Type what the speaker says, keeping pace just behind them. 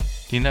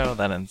Do you know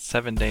that in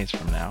 7 days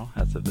from now,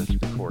 as of this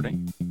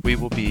recording, we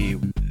will be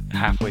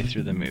halfway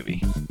through the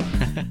movie?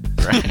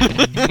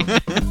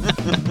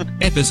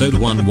 Episode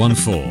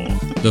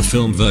 114, The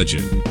Film Virgin.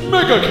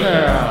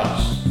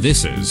 MegaCast!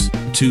 This is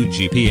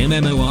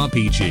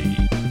 2GPMMORPG.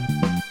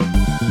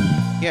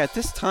 Yeah, at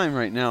this time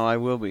right now, I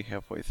will be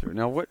halfway through.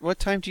 Now, what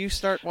time do you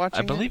start watching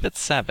I believe it's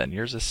 7.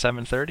 Yours is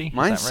 7:30?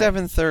 Mine's right?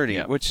 7:30,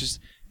 Yep. which is...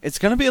 It's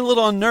going to be a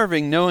little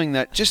unnerving knowing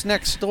that just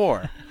next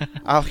door,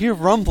 I'll hear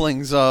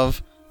rumblings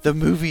of the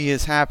movie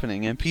is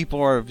happening and people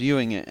are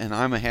viewing it, and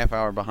I'm a half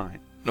hour behind.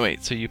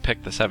 Wait, so you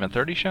picked the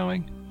 7:30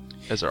 showing?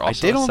 Is there I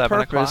also did a on 7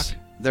 purpose.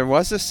 o'clock? There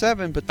was a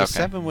 7, but the Okay.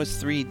 7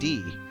 was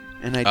 3D,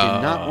 and I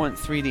did not want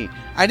 3D.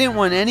 I didn't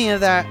want any of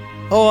that,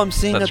 I'm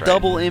seeing That's a right.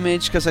 double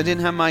image because I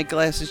didn't have my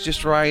glasses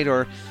just right,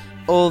 or,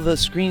 the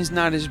screen's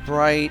not as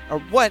bright, or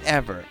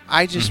whatever.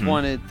 I just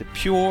wanted the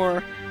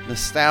pure,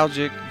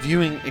 nostalgic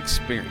viewing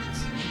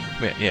experience.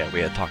 We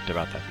had talked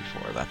about that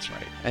before, that's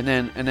right. And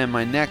then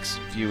my next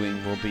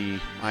viewing will be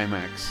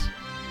IMAX.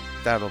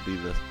 That'll be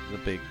the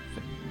big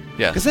thing.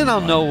 Yeah. Because then I'll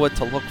know what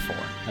to look for.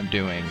 I'm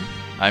doing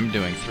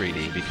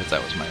 3D because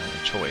that was my only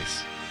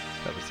choice.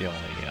 That was the only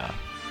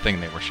thing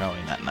they were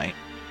showing that night.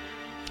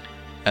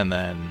 And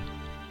then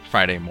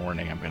Friday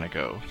morning, I'm going to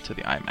go to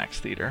the IMAX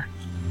theater.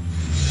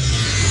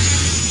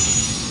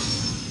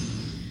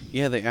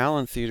 Yeah, the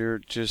Allen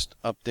Theater just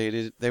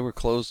updated. They were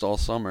closed all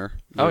summer.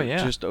 Oh, They're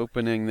yeah. just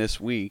opening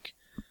this week.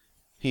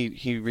 He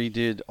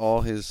redid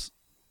all his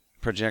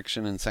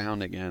projection and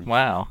sound again.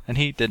 Wow. And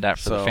he did that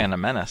for the So-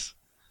 Phantom Menace.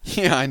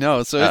 Yeah, I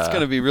know. So it's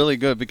going to be really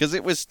good because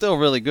it was still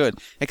really good.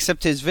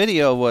 Except his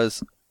video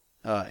was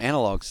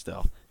analog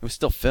still. It was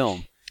still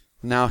film.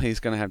 Now he's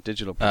going to have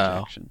digital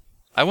projection.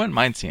 I wouldn't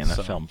mind seeing a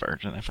So- film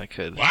version if I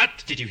could. What?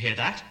 Did you hear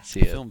that? See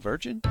it. Film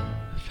Virgin?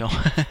 Film.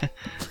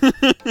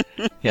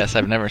 Yes,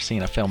 I've never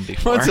seen a film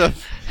before. What's a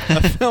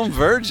film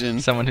virgin?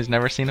 Someone who's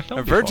never seen a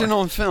film A before. virgin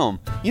on film.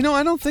 You know,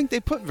 I don't think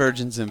they put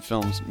virgins in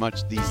films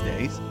much these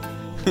days.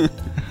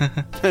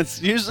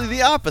 That's usually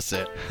the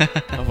opposite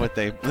of what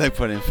they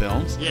put in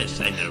films. Yes,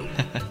 I know.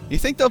 You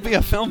think there'll be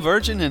a film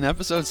virgin in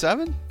episode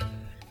 7?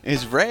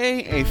 Is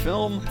Ray a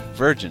film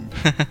virgin?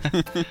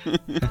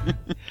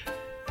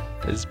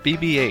 Is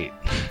BB-8.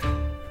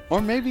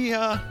 Or maybe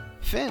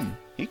Finn.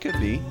 He could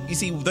be. You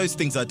see, those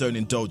things I don't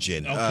indulge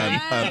in. Okay.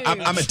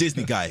 I'm a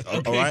Disney guy,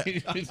 all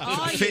right?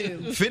 Are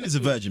Finn is a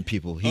virgin,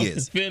 people. He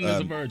is. Finn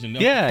is a virgin.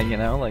 No. Yeah, I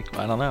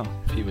don't know.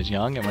 If he was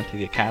young and went to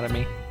the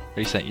academy.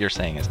 Or you're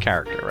saying his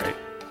character, right?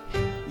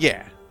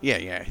 Yeah,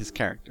 his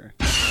character.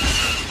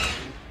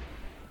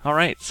 All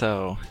right,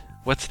 so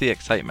what's the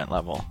excitement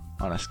level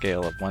on a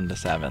scale of 1 to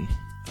 7?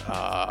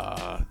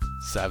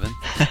 7.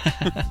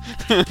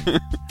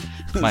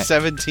 Mine-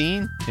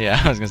 17? Yeah,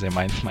 I was gonna say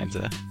mine's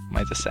a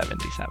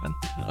 77.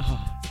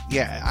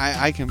 Yeah,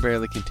 I can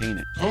barely contain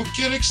it. Don't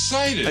get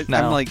excited. No.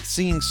 I'm like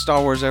seeing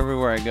Star Wars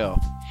everywhere I go.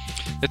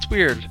 It's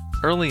weird.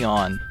 Early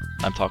on,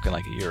 I'm talking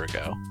like a year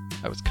ago,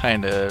 I was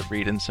kind of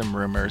reading some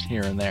rumors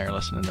here and there,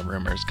 listening to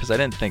rumors, because I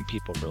didn't think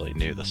people really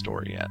knew the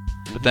story yet.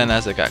 But then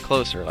as it got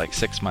closer, like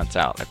 6 months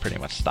out, I pretty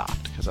much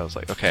stopped, because I was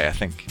like, okay, I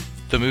think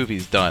the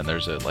movie's done.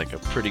 There's a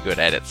pretty good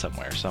edit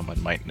somewhere.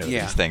 Someone might know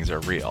Yeah. these things are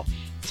real.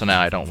 So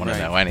now I don't want to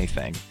Right. know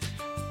anything.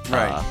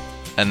 Right.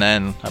 And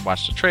then I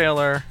watched the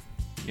trailer,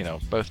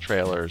 both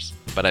trailers,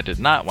 but I did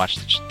not watch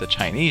the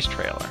Chinese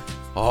trailer.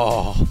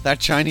 Oh, that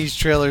Chinese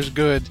trailer's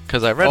good.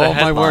 Because I read a Oh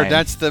headline. my word,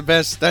 that's the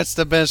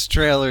best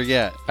trailer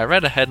yet. I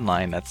read a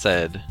headline that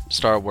said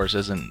Star Wars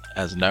isn't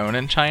as known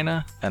in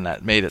China, and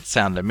that made it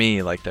sound to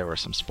me like there were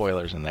some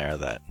spoilers in there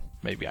that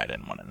maybe I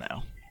didn't want to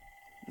know.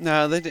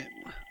 No, they didn't.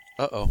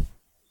 Uh-oh.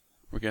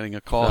 We're getting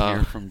a call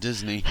here from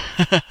Disney.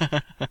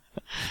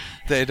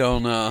 They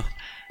don't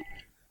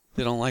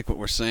like what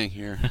we're saying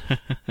here.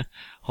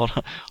 Hold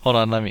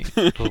on, let me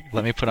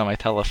put on my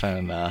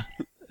telephone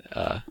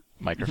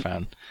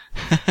microphone.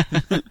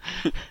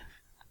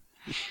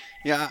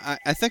 Yeah,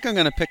 I think I'm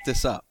gonna pick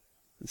this up.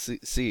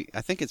 See,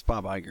 I think it's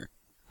Bob Iger.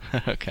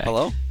 Okay.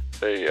 Hello?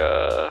 Hey,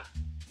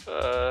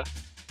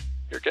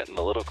 you're getting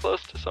a little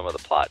close to some of the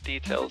plot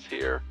details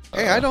here.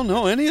 Hey, I don't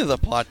know any of the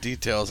plot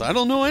details. I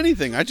don't know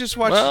anything. I just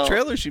watched the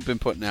trailers you've been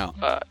putting out.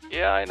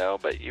 Yeah, I know,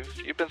 but you've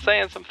been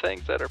saying some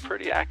things that are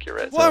pretty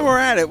accurate. While we're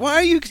at it, why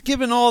are you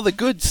giving all the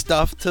good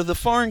stuff to the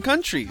foreign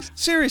countries?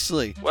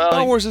 Seriously. Well,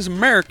 Star Wars is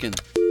American.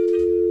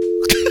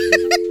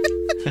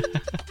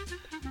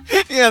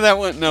 Yeah, that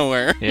went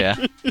nowhere. Yeah.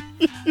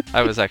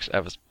 I'm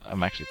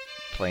actually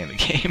playing the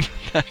game.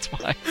 That's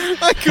why.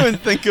 I couldn't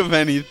think of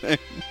anything.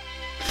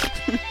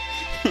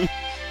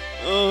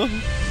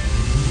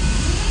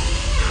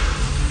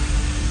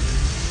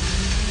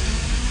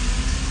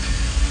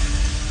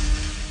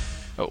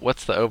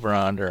 What's the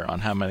over-under on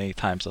how many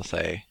times I'll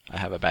say I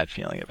have a bad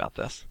feeling about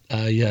this?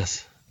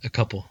 Yes, a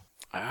couple.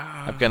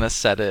 I'm going to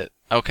set it...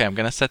 Okay, I'm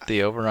going to set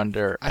the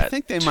over-under at I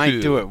think they 2.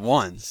 might do it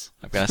once.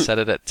 I'm going to set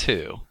it at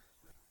 2.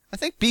 I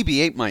think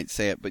BB-8 might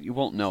say it, but you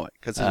won't know it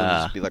because it'll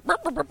just be like.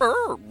 Wasn't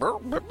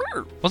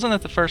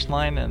that the first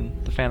line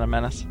in The Phantom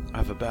Menace? I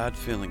have a bad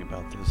feeling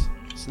about this.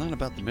 It's not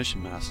about the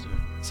mission master.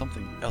 It's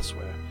something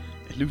elsewhere.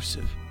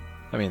 elusive.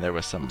 I mean, there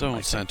was some. Don't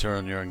like, center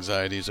on your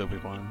anxieties,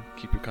 Obi-Wan.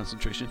 Keep your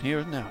concentration here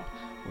and now,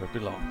 where it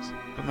belongs.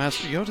 But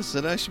Master Yoda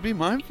said I should be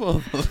mindful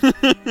of.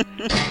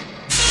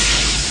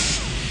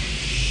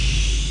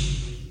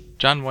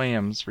 John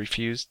Williams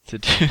refused to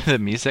do the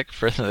music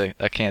for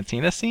a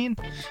cantina scene.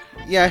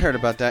 Yeah, I heard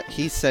about that.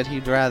 He said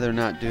he'd rather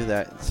not do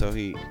that, so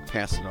he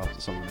passed it off to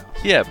someone else.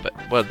 Yeah, but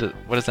what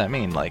does that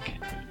mean? Like,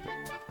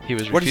 he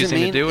was What does it refusing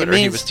to mean? do it, It or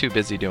he means- was too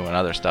busy doing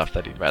other stuff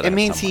that he'd rather. It have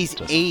means someone he's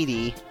just-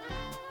 80,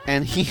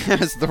 and he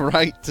has the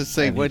right to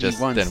say And he what he just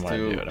wants didn't wanna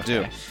to do it, do.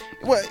 okay.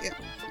 Well,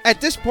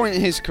 at this point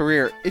in his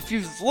career, if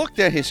you've looked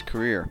at his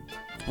career,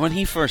 when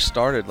he first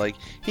started, like,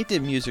 he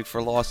did music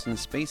for Lost in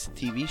Space, a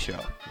TV show.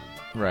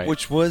 Right.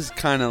 Which was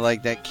kind of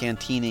like that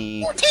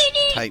cantina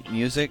type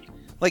music.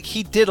 Like,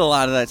 he did a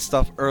lot of that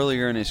stuff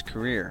earlier in his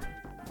career.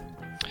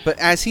 But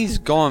as he's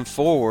gone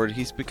forward,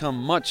 he's become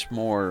much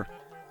more,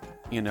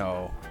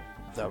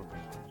 the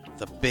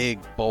big,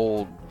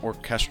 bold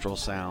orchestral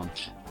sound.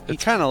 He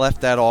kind of left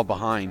that all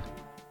behind.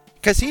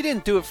 Because he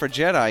didn't do it for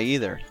Jedi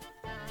either.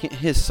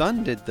 His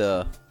son did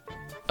the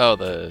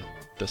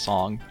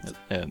song.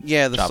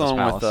 Yeah, the Jabba's song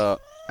Palace. with the...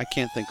 I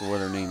can't think of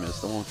what her name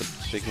is. The one with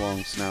the big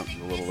long snout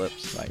and the little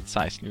lips. Right,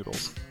 Sice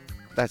Noodles.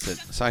 That's it.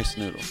 Sice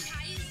Noodle.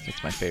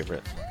 It's my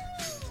favorite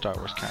Star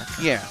Wars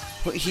character. Yeah,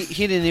 but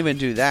he didn't even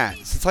do that.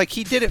 So it's like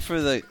he did it for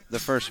the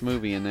first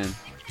movie, and then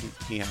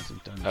he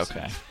hasn't done it.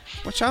 Okay.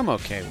 Which I'm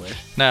okay with.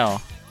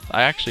 Now,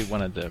 I actually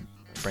wanted to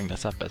bring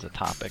this up as a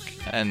topic,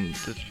 and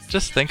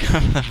just think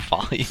of the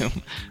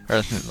volume,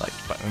 or like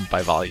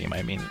by volume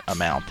I mean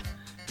amount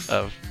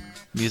of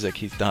music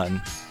he's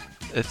done.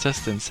 It's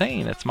just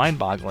insane. It's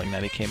mind-boggling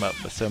that he came up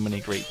with so many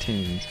great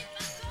tunes.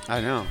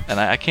 I know. And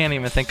I can't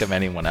even think of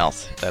anyone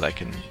else that I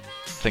can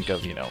think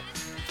of,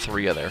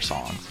 3 of their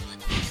songs.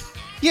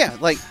 Yeah,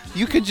 like,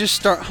 you could just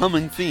start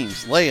humming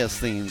themes. Leia's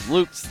theme,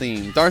 Luke's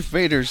theme, Darth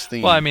Vader's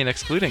theme. Well, I mean,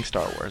 excluding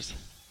Star Wars.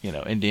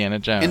 Indiana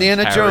Jones,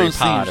 Indiana Harry Jones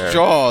Potter, themes,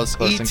 Jaws,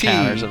 Close E.T.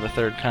 Encounters of the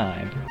Third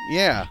Kind.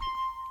 Yeah.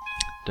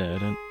 Dun,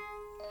 dun,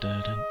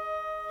 dun,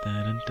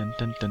 dun, dun,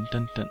 dun, dun,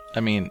 dun, dun. I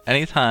mean,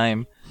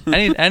 anytime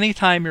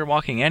you're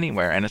walking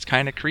anywhere and it's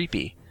kind of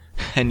creepy,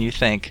 and you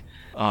think,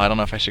 oh, I don't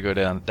know if I should go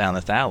down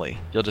this alley,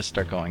 you'll just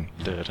start going,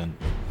 dun,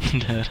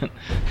 dun,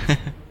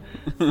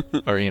 dun.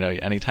 Or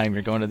anytime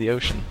you're going to the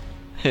ocean,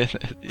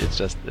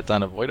 it's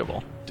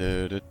unavoidable.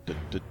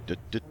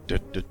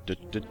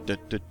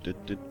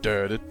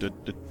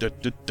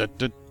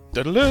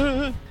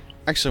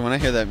 Actually, when I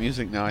hear that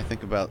music now, I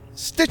think about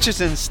Stitches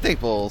and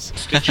Staples.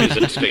 Stitches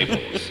and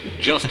Staples,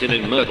 Justin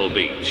in Myrtle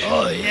Beach.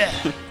 Oh, yeah.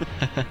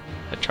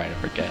 I try to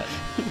forget.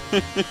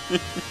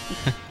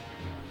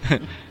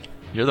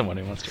 You're the one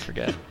who wants to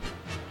forget.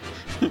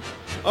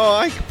 Oh,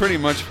 I pretty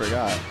much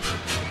forgot.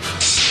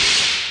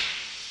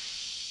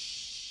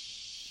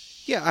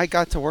 Yeah, I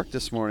got to work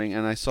this morning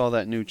and I saw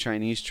that new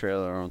Chinese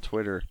trailer on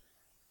Twitter.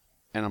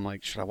 And I'm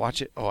like, should I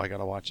watch it? Oh, I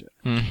gotta watch it.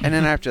 Mhm. And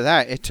then after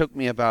that, it took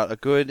me about a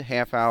good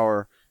half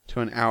hour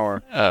to an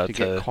hour to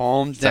get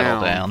calmed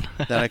settle down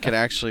that I could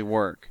actually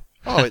work.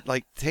 Oh, it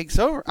takes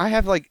over. I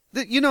have like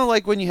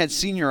when you had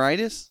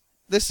senioritis?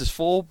 This is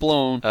full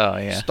blown Oh,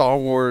 yeah. Star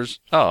Wars.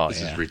 Oh, This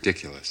yeah. is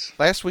ridiculous.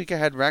 Last week I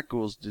had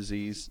Ratghoul's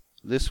disease.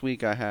 This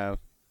week I have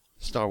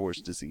Star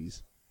Wars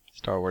disease.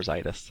 Star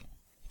Wars-itis.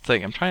 It's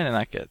like, I'm trying to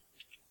not get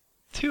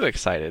too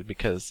excited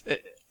because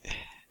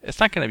it's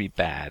not going to be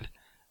bad,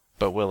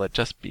 but will it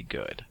just be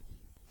good?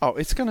 Oh,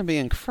 it's gonna be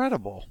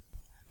incredible.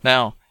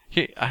 Now,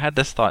 I had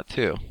this thought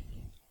too.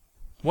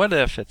 What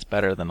if it's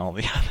better than all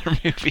the other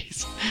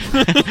movies?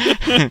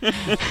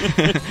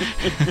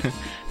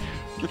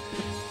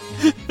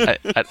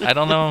 I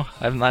don't know.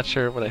 I'm not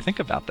sure what I think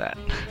about that.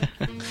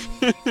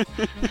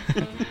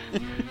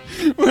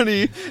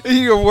 When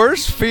your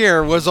worst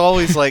fear was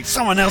always like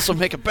someone else will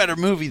make a better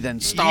movie than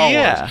Star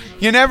Yeah. Wars.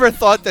 You never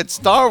thought that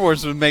Star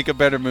Wars would make a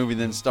better movie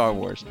than Star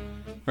Wars,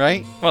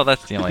 right? Well,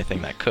 that's the only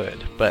thing that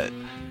could, but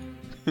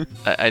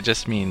I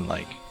just mean,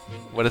 like,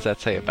 what does that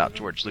say about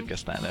George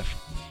Lucas then?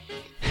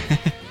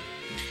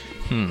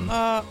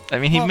 I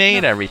mean, he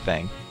made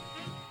everything.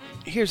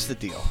 Here's the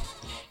deal.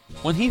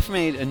 When he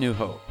made A New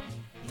Hope,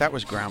 that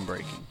was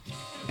groundbreaking.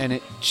 And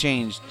it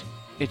changed,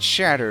 it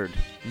shattered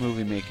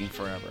movie making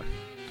forever,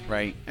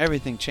 right?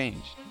 Everything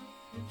changed.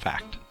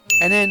 Fact.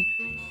 And then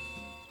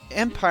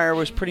Empire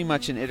was pretty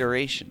much an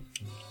iteration.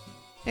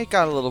 It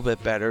got a little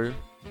bit better,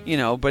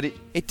 but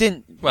it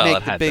didn't Well, make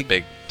it had the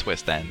big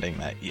twist ending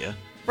that, yeah.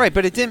 Right,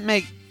 but it didn't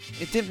make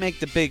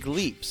the big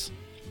leaps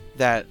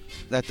that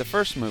the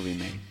first movie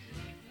made.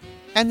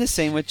 And the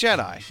same with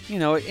Jedi.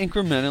 It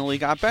incrementally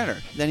got better.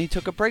 Then he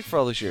took a break for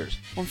all those years.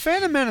 When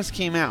Phantom Menace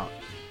came out,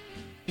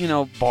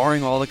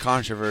 barring all the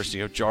controversy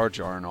of Jar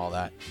Jar and all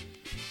that,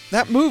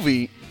 that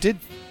movie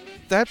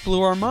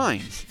blew our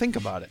minds. Think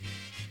about it.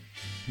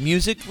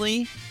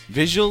 Musically,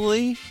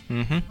 visually,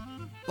 Mm-hmm.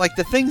 like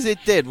the things it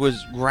did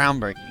was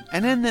groundbreaking.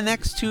 And then the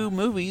next 2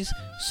 movies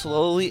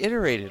slowly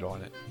iterated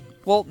on it.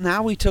 Well,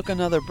 now we took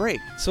another break.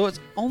 So it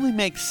only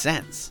makes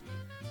sense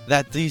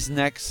that these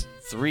next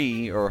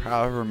 3, or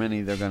however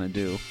many they're going to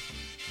do,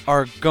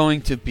 are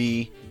going to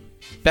be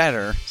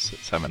better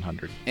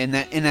 700. in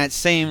that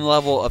same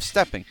level of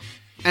stepping.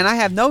 And I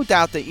have no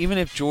doubt that even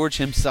if George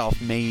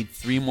himself made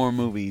 3 more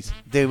movies,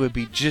 they would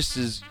be just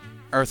as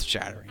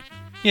earth-shattering.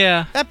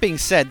 Yeah. That being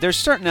said, there's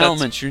certain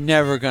elements you're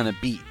never going to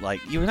beat. Like,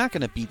 you're not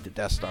going to beat the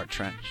Death Star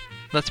Trench.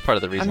 That's part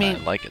of the reason I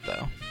mean- like it,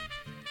 though.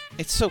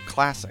 It's so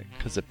classic.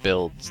 Because it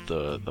builds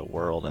the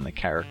world and the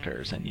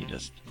characters, and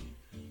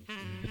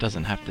it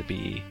doesn't have to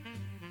be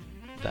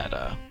that,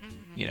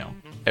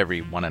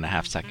 every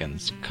 1.5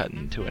 seconds cut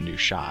into a new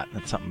shot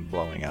and something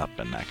blowing up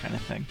and that kind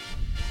of thing.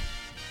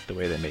 The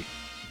way they make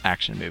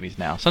action movies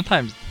now.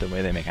 Sometimes the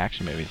way they make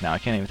action movies now, I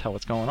can't even tell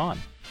what's going on.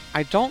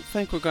 I don't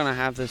think we're going to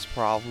have this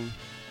problem.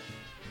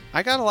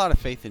 I got a lot of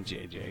faith in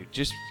JJ.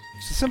 Just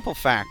the simple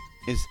fact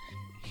is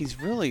he's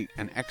really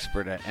an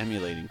expert at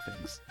emulating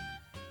things.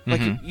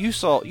 Like you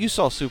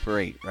saw Super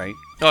 8, right?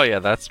 Oh yeah,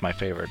 that's my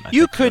favorite.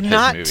 You could of his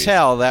not movies.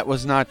 tell that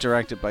was not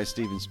directed by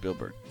Steven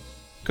Spielberg.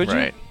 Could you?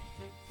 Right.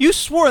 You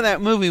swore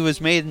that movie was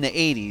made in the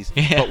 80s,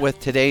 Yeah. but with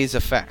today's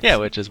effects. Yeah,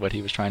 which is what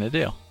he was trying to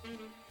do.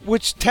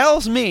 Which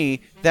tells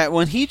me that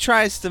when he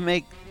tries to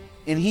make,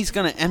 and he's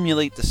going to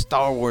emulate the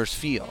Star Wars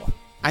feel,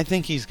 I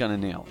think he's going to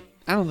nail it.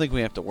 I don't think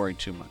we have to worry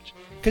too much.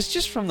 Because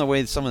just from the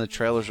way some of the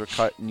trailers are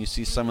cut and you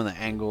see some of the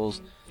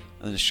angles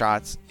and the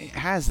shots, it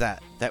has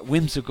that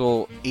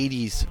whimsical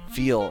 80s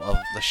feel of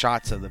the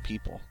shots of the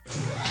people.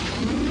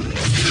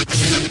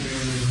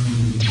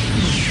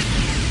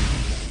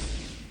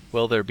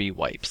 Will there be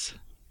wipes?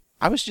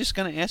 I was just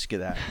going to ask you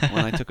that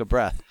when I took a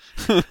breath.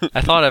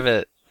 I thought of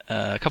it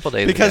a couple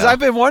days Because ago. I've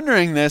been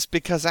wondering this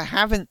because I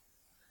haven't.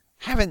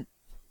 I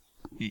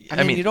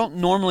mean, you don't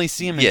normally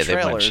see them in yeah,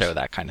 trailers. they wouldn't show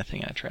that kind of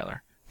thing in a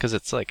trailer because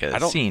it's like a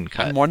scene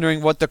cut. I'm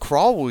wondering what the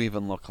crawl will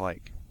even look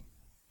like.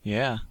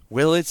 Yeah,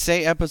 Will it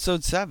say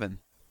Episode 7?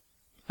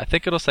 I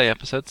think it'll say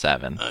Episode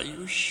 7. Are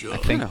you sure? I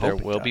think I there hope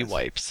it will be does.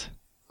 wipes.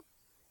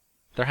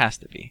 There has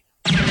to be.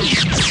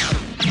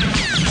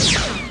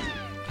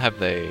 Have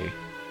they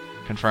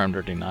confirmed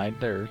or denied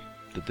the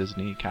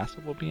Disney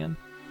castle will be in?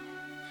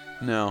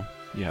 No,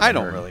 You I haven't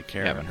don't heard- really you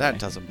care. haven't heard That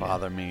anything, doesn't yeah.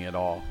 bother me at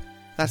all.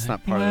 That's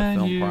not part of the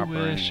film proper. When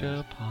you wish anyways.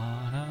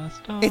 upon a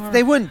star.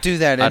 They wouldn't do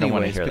that I don't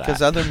wanna anyways hear because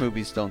that. other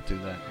movies don't do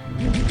that.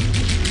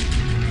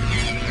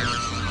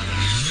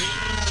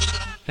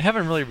 They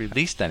haven't really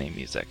released any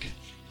music.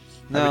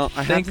 No, would I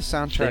have think the they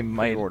soundtrack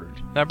might- pre-ordered.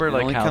 Remember, It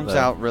like only how comes the-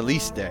 out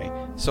release day,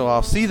 so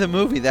I'll see the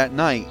movie that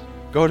night,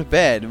 go to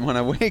bed, and when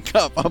I wake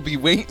up, I'll be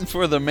waiting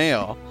for the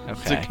mail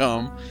Okay. to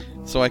come,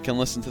 so I can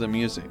listen to the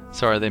music.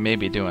 So are they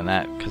maybe doing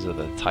that because of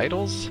the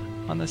titles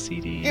on the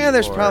CD? Yeah,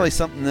 there's or- probably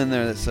something in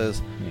there that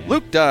says Yeah.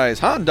 Luke dies,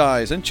 Han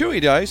dies, and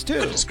Chewie dies too.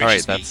 All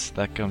right,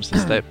 that comes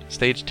to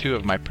stage 2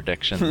 of my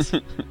predictions.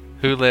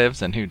 Who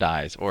lives and who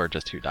dies, or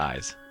just who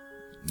dies,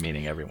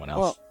 meaning everyone else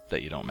Well,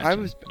 that you don't mention. I've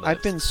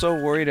lives. been so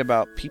worried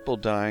about people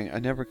dying, I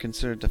never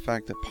considered the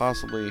fact that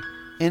possibly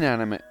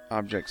inanimate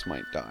objects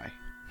might die.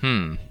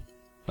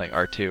 Like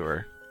R2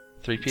 or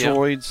 3PO.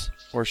 Droids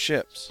or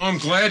ships I'm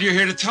glad you're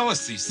here to tell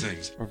us these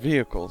things. or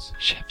vehicles.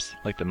 Ships,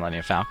 like the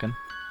Millennium Falcon.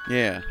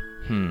 Yeah.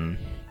 Yeah,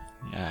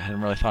 I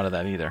hadn't really thought of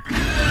that either.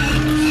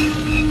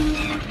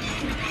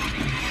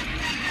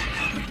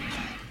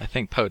 I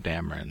think Poe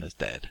Dameron is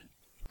dead.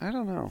 I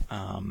don't know.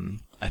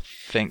 I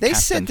think They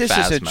Captain said this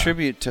is a Phasma.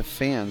 tribute to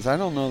fans. I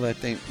don't know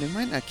that they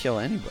might not kill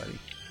anybody.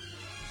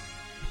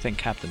 I think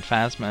Captain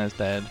Phasma is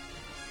dead.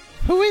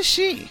 Who is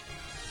she?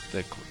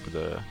 The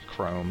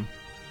Chrome.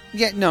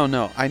 Yeah,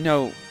 no. I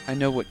know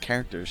what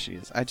character she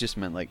is. I just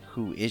meant like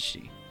who is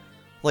she?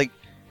 Like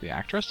The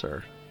actress,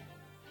 or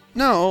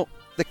no,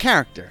 the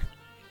character.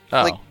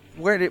 oh, Like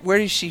where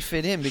does she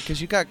fit in? Because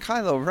you got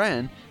Kylo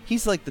Ren.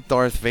 He's like the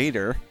Darth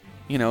Vader.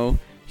 You know,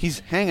 he's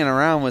hanging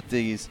around with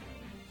this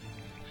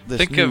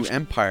Think new of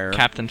Empire.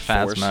 Captain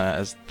force. Phasma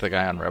as the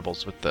guy on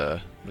Rebels with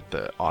the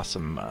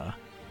awesome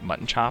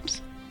mutton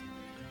chops.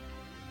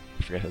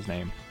 I forget his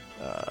name.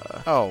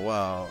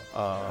 Oh,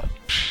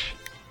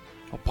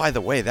 by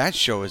the way, that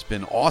show has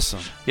been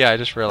awesome. Yeah, I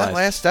just realized That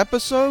last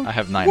episode? I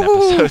have 9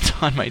 Woo! episodes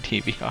on my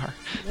DVR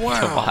to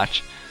Wow.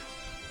 watch.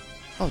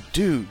 Oh,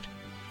 dude.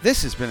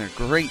 This has been a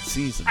great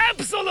season.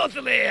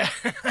 Absolutely.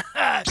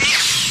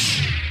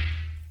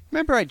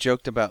 Remember I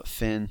joked about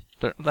Finn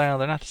They're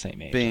not the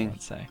same age, Being- I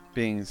would say.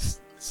 being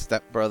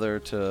stepbrother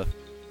to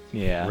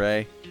Yeah.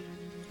 Rey?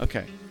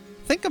 Okay.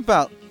 Think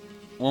about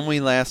when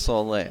we last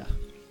saw Leia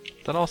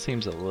That all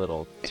seems a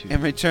little too...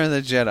 in Return of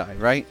the Jedi,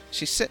 right?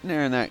 She's sitting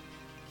there in that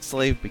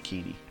slave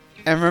bikini.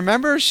 And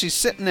remember, she's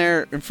sitting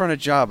there in front of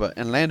Jabba,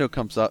 and Lando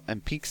comes up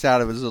and peeks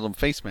out of his little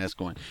face mask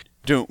going,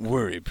 "Don't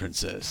worry,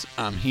 princess.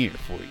 I'm here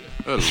for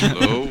you."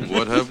 Hello,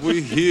 what have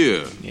we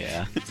here?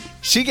 Yeah.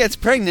 She gets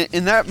pregnant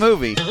in that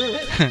movie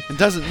and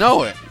doesn't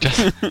know it.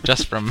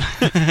 Just from...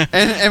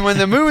 And when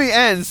the movie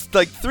ends,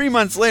 like 3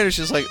 months later,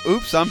 she's like,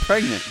 "Oops, I'm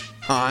pregnant,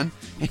 Han."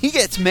 And he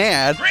gets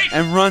mad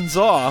and runs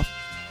off,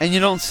 and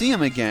you don't see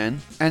him again.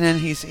 And then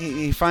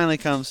he finally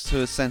comes to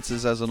his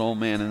senses as an old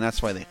man, and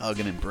that's why they hug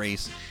and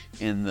embrace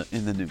in the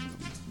new movie.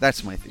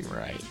 That's my theory.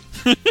 Right.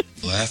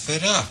 Laugh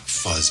it up,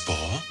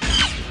 fuzzball.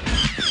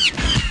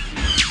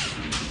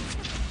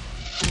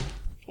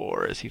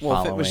 Or is he Well,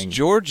 following... if it was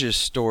George's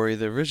story,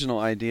 the original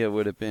idea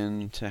would have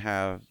been to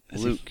have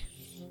Luke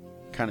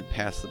kind of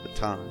pass the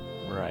baton.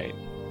 Right.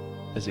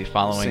 Is he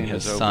following Same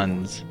his as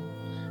Obi-Wan. son's...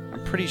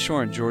 I'm pretty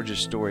sure in George's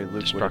story, Luke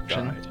would have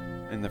Destruction?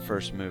 died in the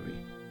first movie.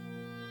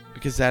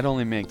 Because that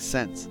only makes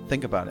sense.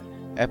 Think about it.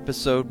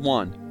 Episode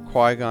 1,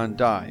 Qui-Gon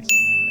dies.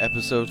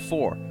 Episode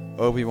 4,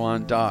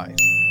 Obi-Wan dies.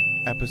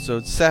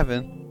 Episode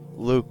 7,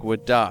 Luke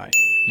would die.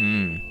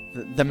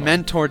 The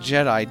mentor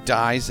Jedi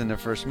dies in the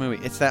first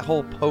movie. It's that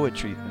whole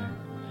poetry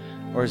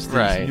thing. Or as these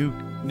Right.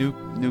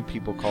 new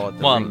people call it,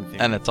 the Well, ring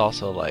thing. and it's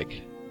also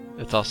like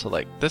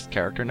this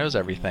character knows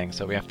everything,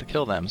 so we have to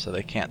kill them so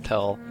they can't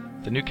tell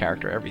the new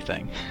character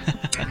everything.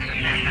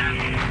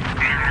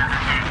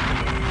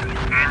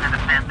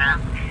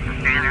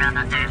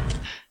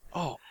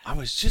 Oh, I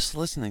was just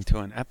listening to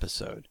an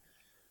episode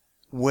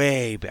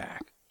way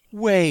back.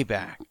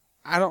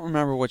 I don't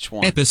remember which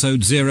one.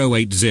 Episode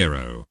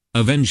 080,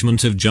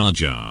 Avengement of Jar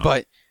Jar.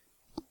 But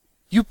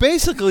you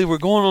basically were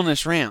going on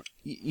this rant.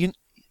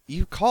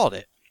 You called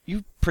it.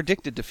 You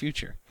predicted the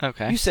future.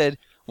 Okay. You said,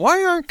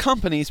 why aren't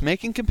companies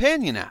making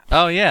companion apps?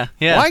 Oh, yeah.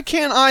 Why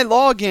can't I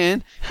log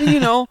in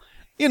and,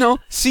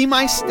 see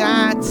my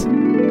stats?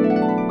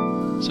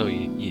 So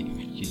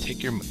you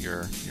take your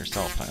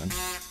cell phone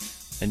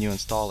and you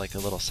install like a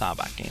little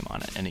Sabak game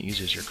on it, and it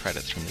uses your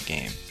credits from the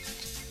game.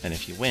 And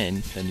if you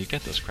win, then you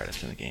get those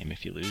credits in the game.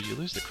 If you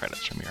lose the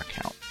credits from your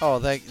account. Oh,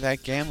 that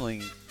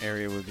gambling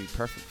area would be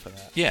perfect for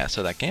that. Yeah,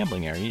 so that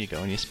gambling area, you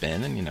go and you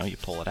spin, and you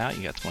pull it out.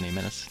 You got 20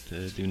 minutes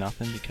to do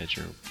nothing because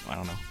you're, I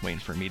don't know, waiting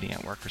for a meeting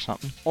at work or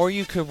something. Or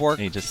you could work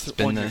And you just on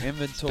spin your the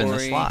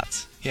inventory.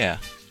 slots. Yeah,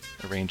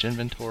 arrange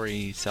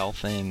inventory, sell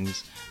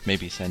things,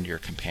 maybe send your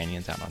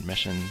companions out on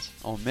missions.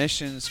 On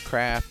missions,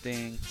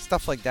 crafting,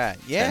 stuff like that.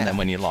 Yeah. And then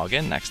when you log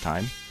in next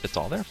time, it's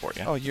all there for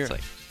you. Oh, you're It's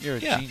like, a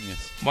yeah.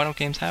 genius. Why don't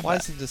games have Why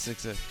that? doesn't this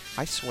exist?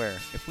 I swear,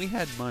 if we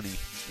had money,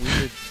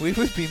 we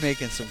would be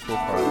making some cool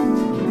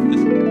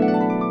products.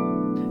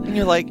 And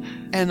you're like,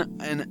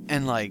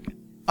 and like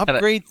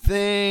upgrade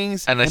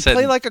things and I said-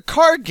 play like a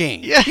card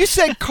game. Yeah. You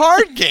said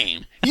card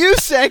game. You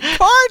said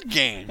card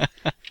game.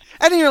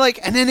 And then you're like,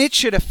 and then it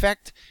should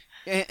affect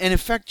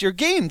your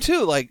game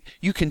too. Like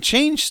you can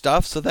change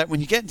stuff so that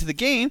when you get into the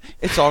game,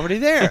 it's already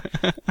there.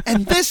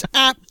 And this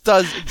app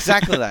does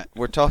exactly that.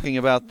 We're talking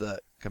about the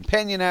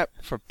companion app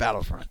for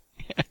Battlefront.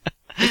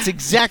 It's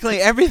exactly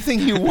everything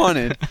you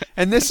wanted,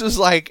 and this was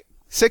like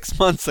 6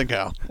 months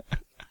ago,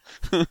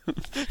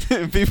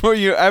 before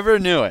you ever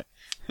knew it.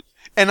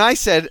 And I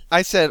said,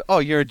 "Oh,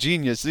 you're a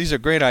genius. These are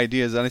great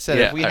ideas." And I said,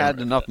 Yeah, if we I had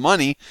remember enough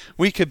money,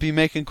 we could be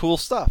making cool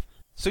stuff.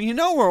 So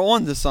we're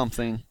on to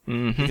something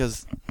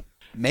because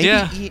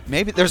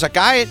maybe there's a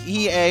guy at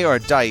EA or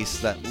DICE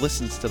that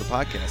listens to the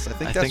podcast. I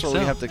think that's what we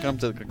so. have to come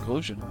to the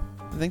conclusion.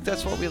 I think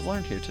that's what we've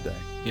learned here today.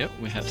 Yep,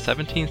 we have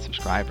 17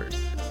 subscribers.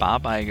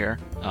 Bob Iger,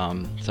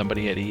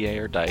 somebody at EA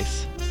or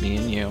DICE, me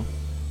and you,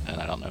 and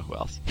I don't know who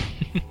else.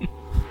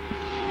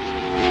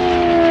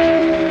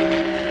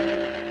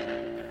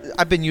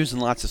 I've been using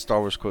lots of Star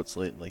Wars quotes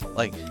lately.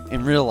 Like,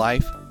 in real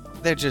life,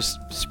 they're just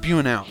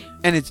spewing out.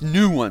 And it's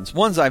new ones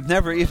I've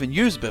never even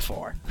used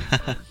before.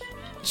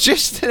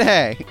 Just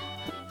today,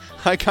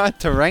 I got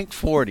to rank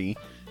 40,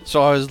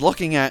 so I was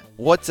looking at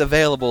what's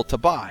available to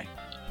buy.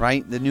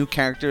 Right? The new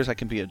characters, I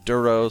can be a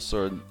Duros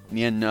or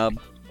Nien Nub.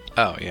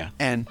 Oh, yeah.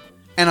 And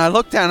I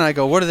look down and I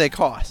go, what do they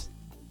cost?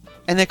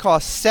 And they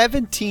cost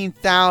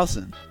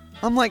 17,000.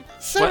 I'm like,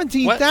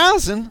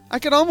 17,000? I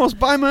could almost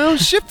buy my own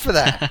ship for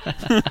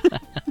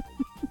that.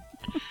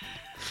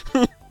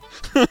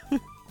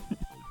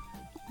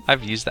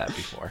 I've used that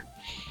before.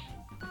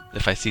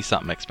 If I see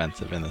something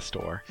expensive in the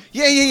store.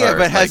 Yeah, Or,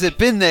 but has like- it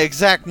been the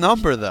exact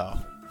number though?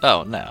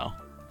 Oh, no.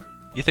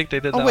 You think they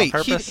did that Oh wait,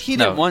 on purpose? he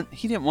no.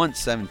 didn't want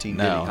 17.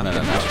 No, did he? no, I'm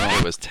getting this wrong.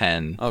 It was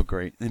 10. Oh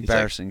great,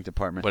 embarrassing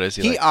department. what is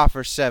he He like?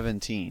 offers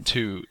 17.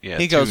 Two, yeah.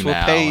 He two goes, "We'll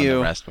now pay and you,"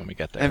 the rest when we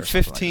get there. And or something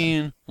like that.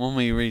 15 when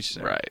we reach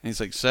there. Right. And he's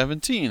like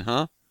 17,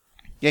 huh?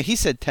 Yeah, he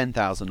said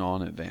 10,000 all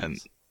in advance. And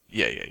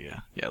yeah.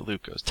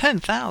 Luke goes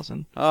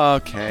 10,000.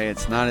 Okay,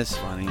 it's not as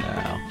funny.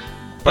 No,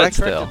 But I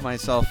still, corrected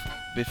myself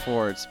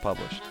before it's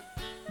published.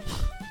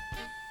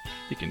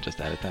 you can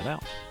just edit that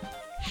out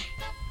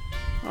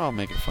I'll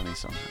make it funny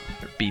somehow.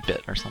 or beep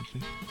it or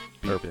something,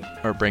 Beep it.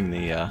 or bring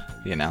the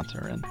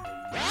announcer in.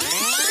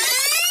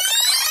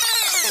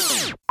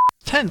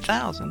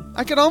 10,000.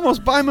 I could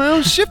almost buy my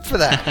own ship for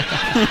that.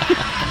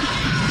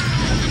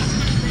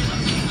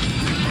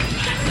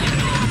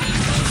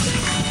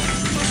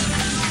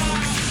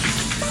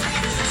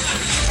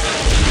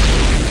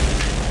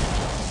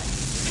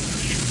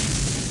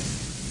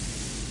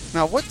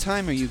 Now, what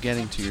time are you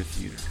getting to your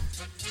theater?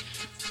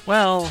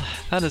 Well,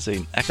 that is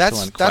an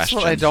excellent question. That's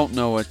what I don't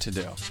know what to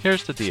do.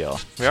 Here's the deal.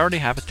 We already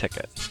have a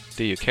ticket.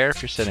 Do you care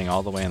if you're sitting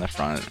all the way in the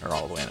front or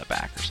all the way in the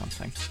back or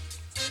something?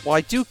 Well,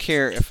 I do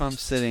care if I'm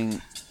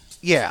sitting...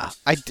 Yeah,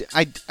 I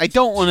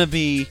don't want to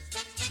be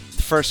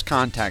First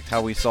Contact,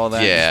 how we saw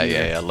that.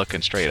 Yeah,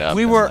 looking straight up.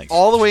 We and, were like,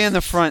 all the way in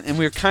the front, and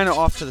we were kind of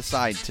off to the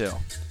side, too.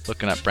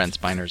 looking up Brent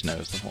Spiner's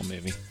nose the whole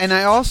movie. And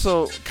I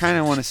also kind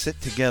of want to sit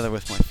together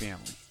with my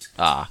family.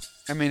 Ah,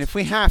 I mean, if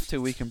we have to,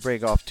 we can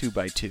break off 2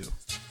 by 2.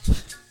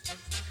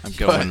 I'm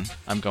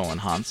going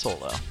Han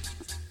Solo.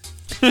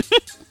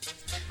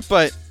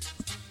 But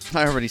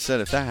I already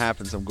said if that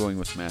happens, I'm going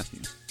with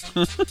Matthew.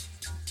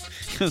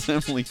 Because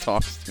Emily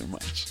talks too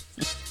much.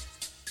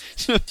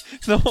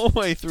 The whole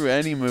way through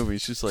any movie,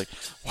 she's just like,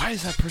 why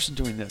is that person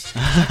doing this?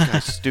 That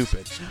guy's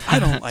stupid. I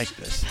don't like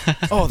this.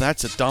 Oh,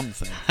 that's a dumb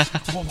thing.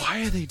 Well,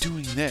 why are they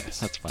doing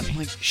this? That's funny. I'm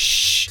like,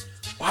 shh,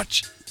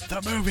 watch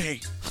the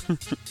movie.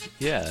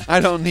 Yeah, I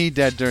don't need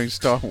that during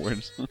Star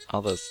Wars.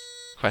 all those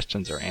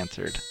questions are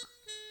answered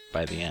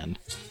by the end.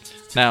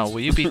 Now, will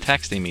you be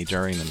texting me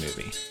during the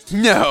movie?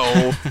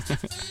 No.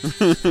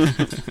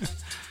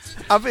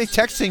 I'll be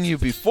texting you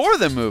before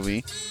the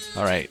movie.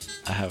 All right,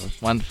 I have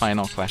one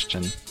final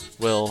question.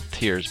 Will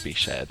tears be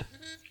shed?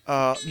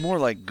 More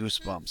like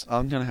goosebumps.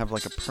 I'm gonna have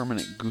like a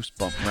permanent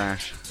goosebump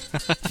rash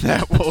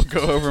that will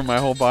go over my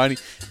whole body.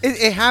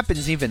 It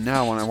happens even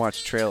now when I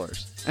watch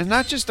trailers, and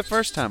not just the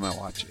first time I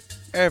watch it.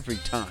 Every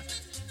time.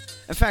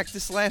 In fact,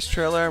 this last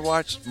trailer I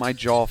watched, my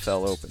jaw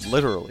fell open,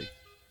 literally.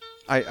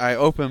 I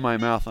opened my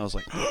mouth and I was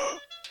like,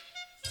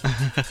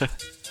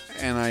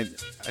 and I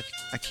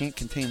can't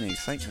contain the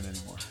excitement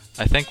anymore.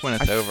 I think when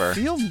it's over, I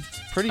feel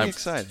pretty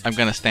excited. I'm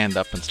going to stand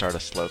up and start a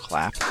slow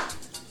clap.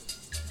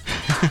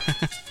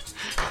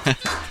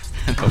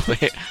 And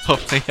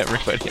hopefully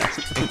everybody else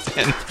joins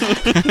in.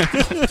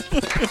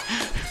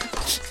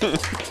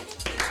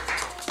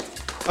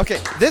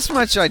 Okay, this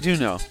much I do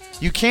know.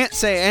 You can't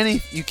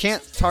you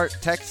can't start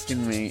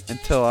texting me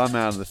until I'm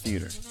out of the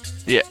theater.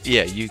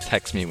 Yeah, you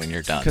text me when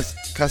you're done.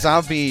 Because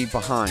I'll be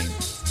behind.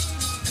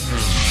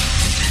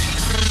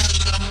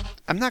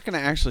 I'm not going to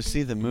actually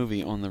see the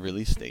movie on the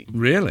release date.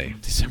 Really?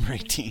 December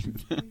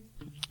 18th.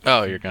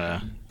 Oh, you're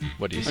gonna.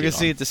 What do you see? I'm going to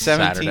see it the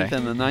 17th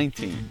and the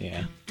 19th.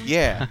 Yeah.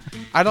 Yeah.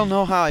 I don't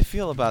know how I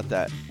feel about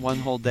that one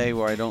whole day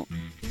where I don't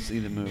see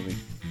the movie.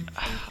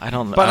 I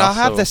don't know. But I'll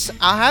have the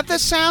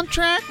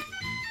soundtrack.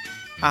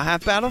 I'll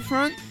have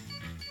Battlefront.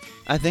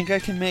 I think I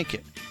can make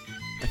it.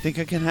 I think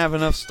I can have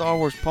enough Star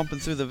Wars pumping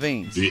through the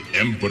veins. The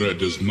Emperor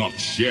does not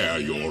share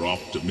your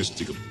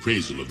optimistic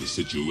appraisal of the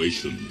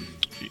situation.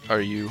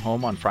 Are you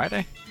home on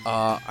Friday?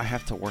 I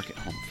have to work at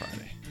home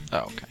Friday.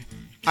 Oh,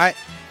 okay.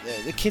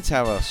 The kids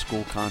have a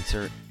school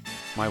concert.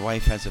 My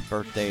wife has a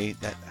birthday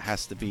that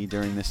has to be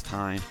during this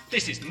time.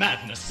 This is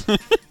madness.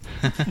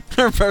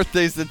 Her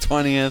birthday's the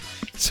 20th,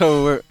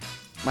 so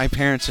my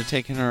parents are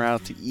taking her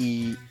out to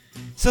eat.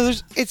 So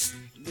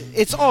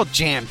it's all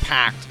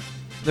jam-packed.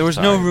 There was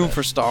no room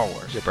for Star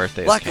Wars. Your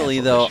birthday is Luckily,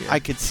 canceled though, this year. I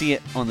could see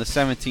it on the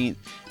 17th,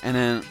 and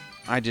then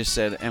I just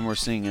said, and we're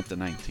seeing it the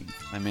 19th.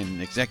 I made an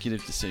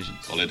executive decision.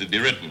 So let it be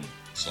written.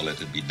 So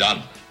let it be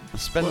done. I'm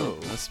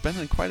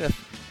spending quite a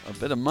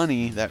bit of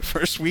money that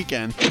first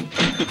weekend.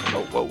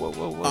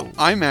 Whoa.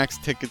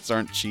 IMAX tickets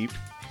aren't cheap.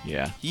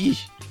 Yeah.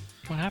 Yeesh.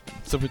 What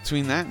happened? So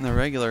between that and the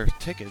regular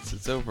tickets,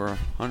 it's over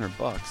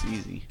 $100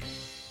 easy.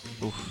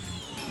 Oof.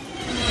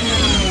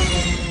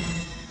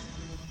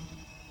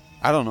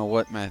 I don't know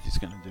what Matthew's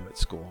going to do at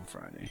school on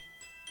Friday.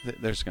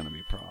 There's going to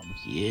be problems.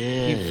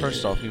 Yeah.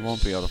 First off, he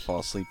won't be able to fall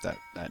asleep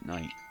that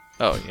night.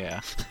 Oh,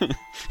 yeah.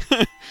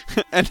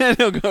 And then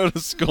he'll go to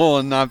school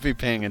and not be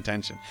paying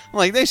attention. I'm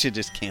like, they should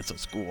just cancel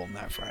school on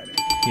that Friday.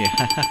 Yeah.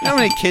 How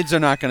many kids are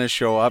not going to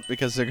show up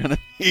because they're going to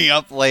be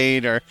up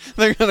late or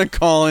they're going to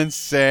call in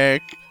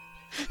sick?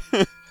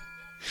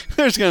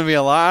 There's going to be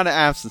a lot of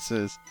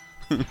absences.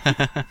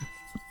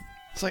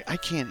 It's like, I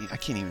can't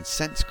even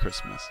sense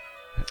Christmas.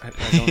 I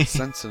don't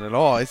sense it at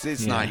all.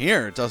 It's not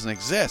here. It doesn't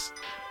exist.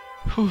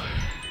 Whew.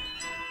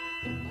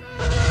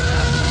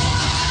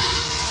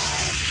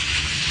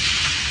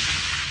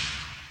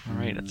 All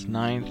right, it's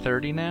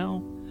 9:30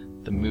 now.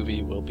 The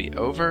movie will be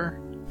over.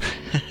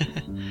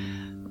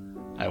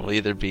 I will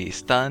either be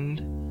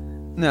stunned.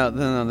 No,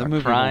 the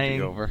movie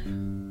crying. won't be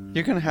over.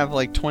 You're gonna have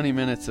like 20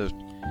 minutes of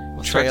Well,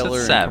 it starts at trailer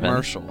and 7.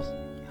 commercials.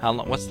 How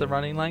long? What's the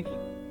running length?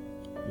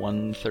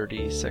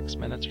 136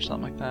 minutes or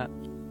something like that.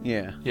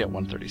 Yeah. Yeah,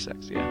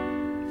 136.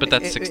 Yeah, but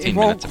that's 16 it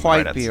won't minutes.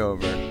 quite of be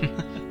credits.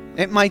 over.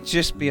 It might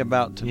just be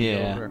about to be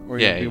Yeah. over, or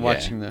Yeah, you'll be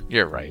watching the.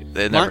 You're right.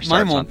 It never Mine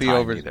starts won't on be time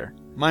over either.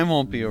 Mine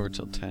won't be over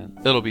till 10.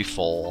 It'll be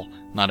full.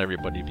 Not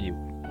everybody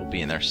will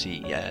be in their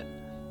seat yet.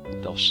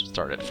 They'll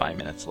start at 5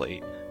 minutes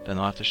late. Then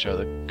they'll have to show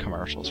the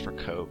commercials for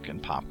Coke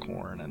and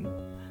popcorn and.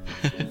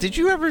 Did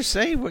you ever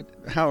say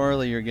how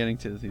early you're getting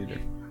to the theater?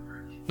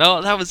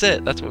 No, that was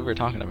it. That's what we were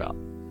talking about.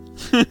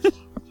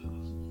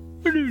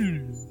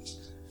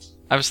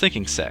 I was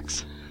thinking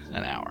 6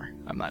 an hour.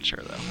 I'm not sure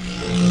though.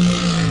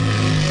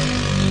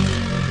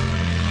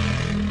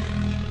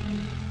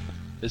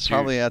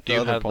 Probably at the do you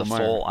other have the Palmyra.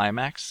 full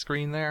IMAX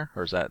screen there,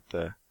 or is that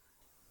the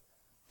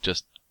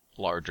just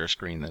larger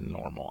screen than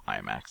normal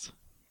IMAX?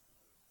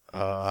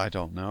 I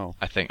don't know.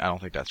 I don't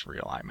think that's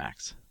real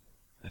IMAX.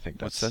 I think It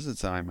that's. says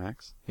it's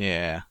IMAX.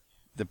 Yeah.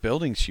 The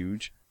building's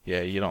huge.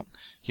 Yeah, you don't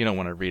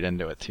want to read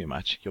into it too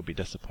much. You'll be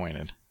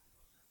disappointed.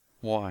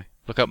 Why?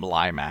 Look up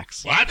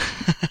Limax. What?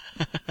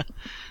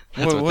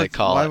 That's what they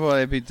call why it. Why would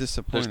I be There's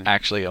disappointed?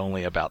 actually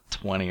only about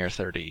 20 or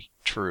 30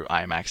 true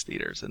IMAX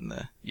theaters in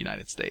the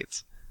United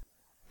States.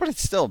 But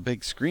it's still a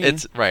big screen.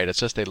 It's right. It's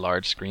just a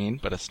large screen,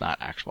 but it's not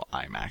actual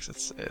IMAX.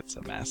 It's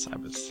a mess. I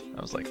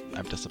was like,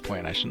 I'm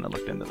disappointed. I shouldn't have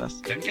looked into this.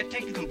 Don't get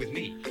technical with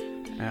me.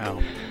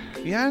 Ow.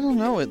 Yeah, I don't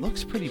know. It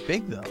looks pretty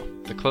big, though.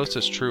 The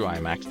closest true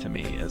IMAX to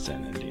me is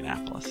in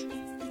Indianapolis.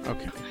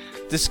 Okay.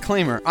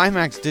 Disclaimer,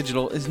 IMAX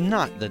Digital is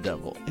not the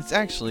devil. It's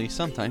actually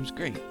sometimes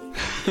great.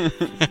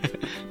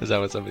 Is that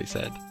what somebody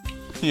said?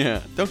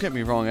 Yeah, don't get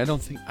me wrong. I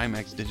don't think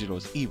IMAX Digital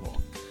is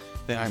evil.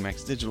 The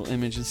IMAX Digital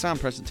image and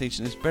sound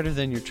presentation is better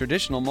than your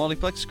traditional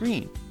multiplex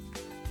screen.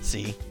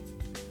 See?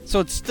 So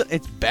it's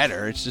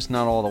better. It's just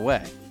not all the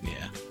way.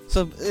 Yeah.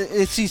 So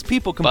it's these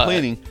people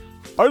complaining,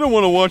 I don't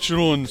want to watch it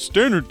on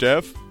standard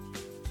def.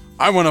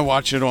 I want to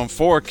watch it on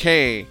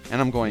 4K.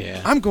 And I'm going,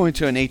 Yeah. I'm going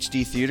to an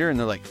HD theater. And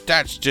they're like,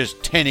 that's just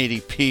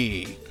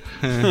 1080p.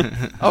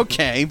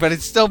 Okay, but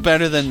it's still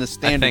better than the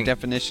standard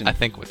definition. I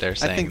think what they're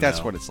saying, I think that's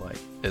though, what it's like.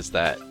 is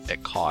that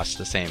it costs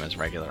the same as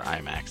regular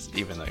IMAX,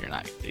 even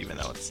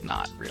though it's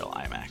not real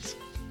IMAX.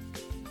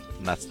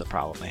 And that's the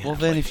problem they have. Well,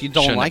 then Like, if you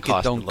don't shouldn't like it,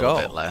 cost don't a little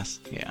go. bit less.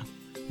 Yeah.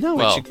 No,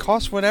 Well- it should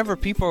cost whatever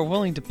people are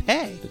willing to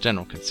pay. The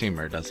general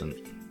consumer doesn't.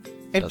 If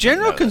doesn't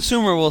general know this.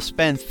 consumer will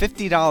spend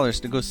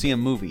 $50 to go see a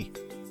movie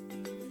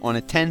on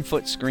a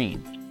 10-foot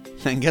screen,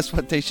 then guess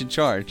what they should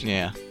charge?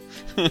 Yeah.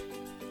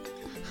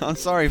 I'm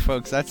sorry,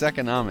 folks. That's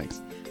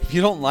economics. If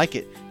you don't like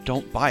it,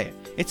 don't buy it.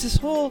 It's this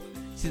whole...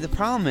 See, the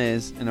problem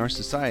is, in our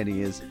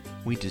society, is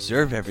we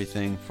deserve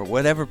everything for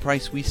whatever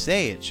price we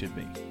say it should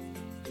be.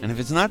 And if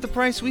it's not the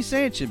price we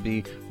say it should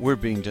be, we're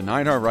being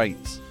denied our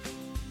rights.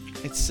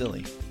 It's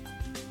silly.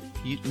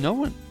 No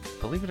one,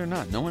 believe it or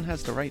not, no one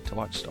has the right to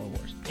watch Star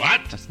Wars.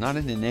 What? That's not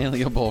an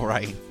inalienable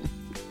right.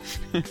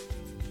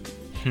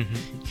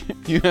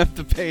 You have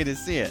to pay to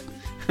see it.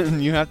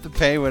 And you have to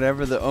pay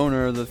whatever the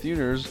owner of the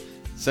theaters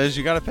says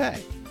you gotta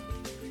pay.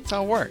 That's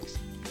how it works.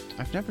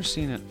 I've never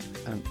seen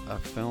a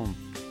film.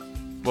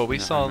 Well, we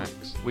in saw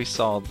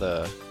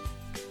IMAX.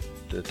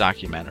 the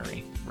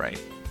documentary, right?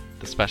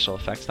 The special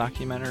effects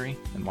documentary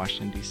in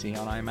Washington D.C.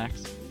 on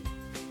IMAX.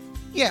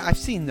 Yeah, I've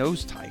seen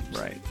those types.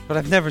 Right. But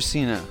I've never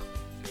seen a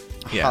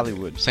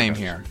Hollywood. Same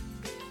production. here.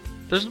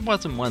 There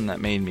wasn't one that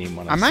made me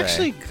want to. I'm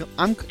actually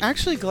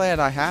glad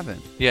I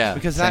haven't. Yeah.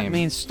 Because same. that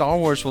means Star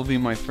Wars will be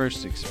my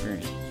first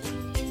experience.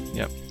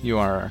 Yep. You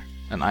are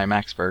an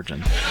IMAX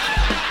virgin.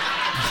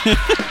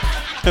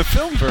 A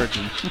film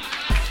virgin.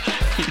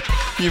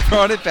 You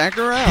brought it back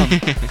around.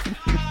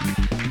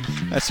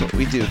 That's what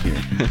we do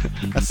here.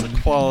 That's the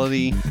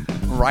quality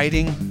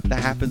writing that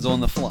happens on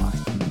the fly.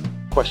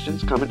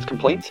 Questions, comments,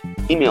 complaints?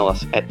 Email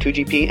us at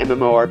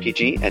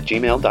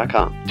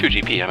 2gpmmorpg@gmail.com.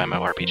 2GP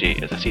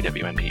MMORPG is a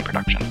CWNP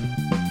production.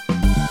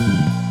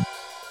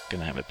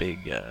 Gonna have a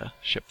big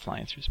ship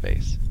flying through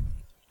space.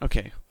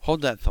 Okay,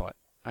 hold that thought.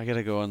 I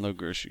gotta go unload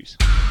groceries.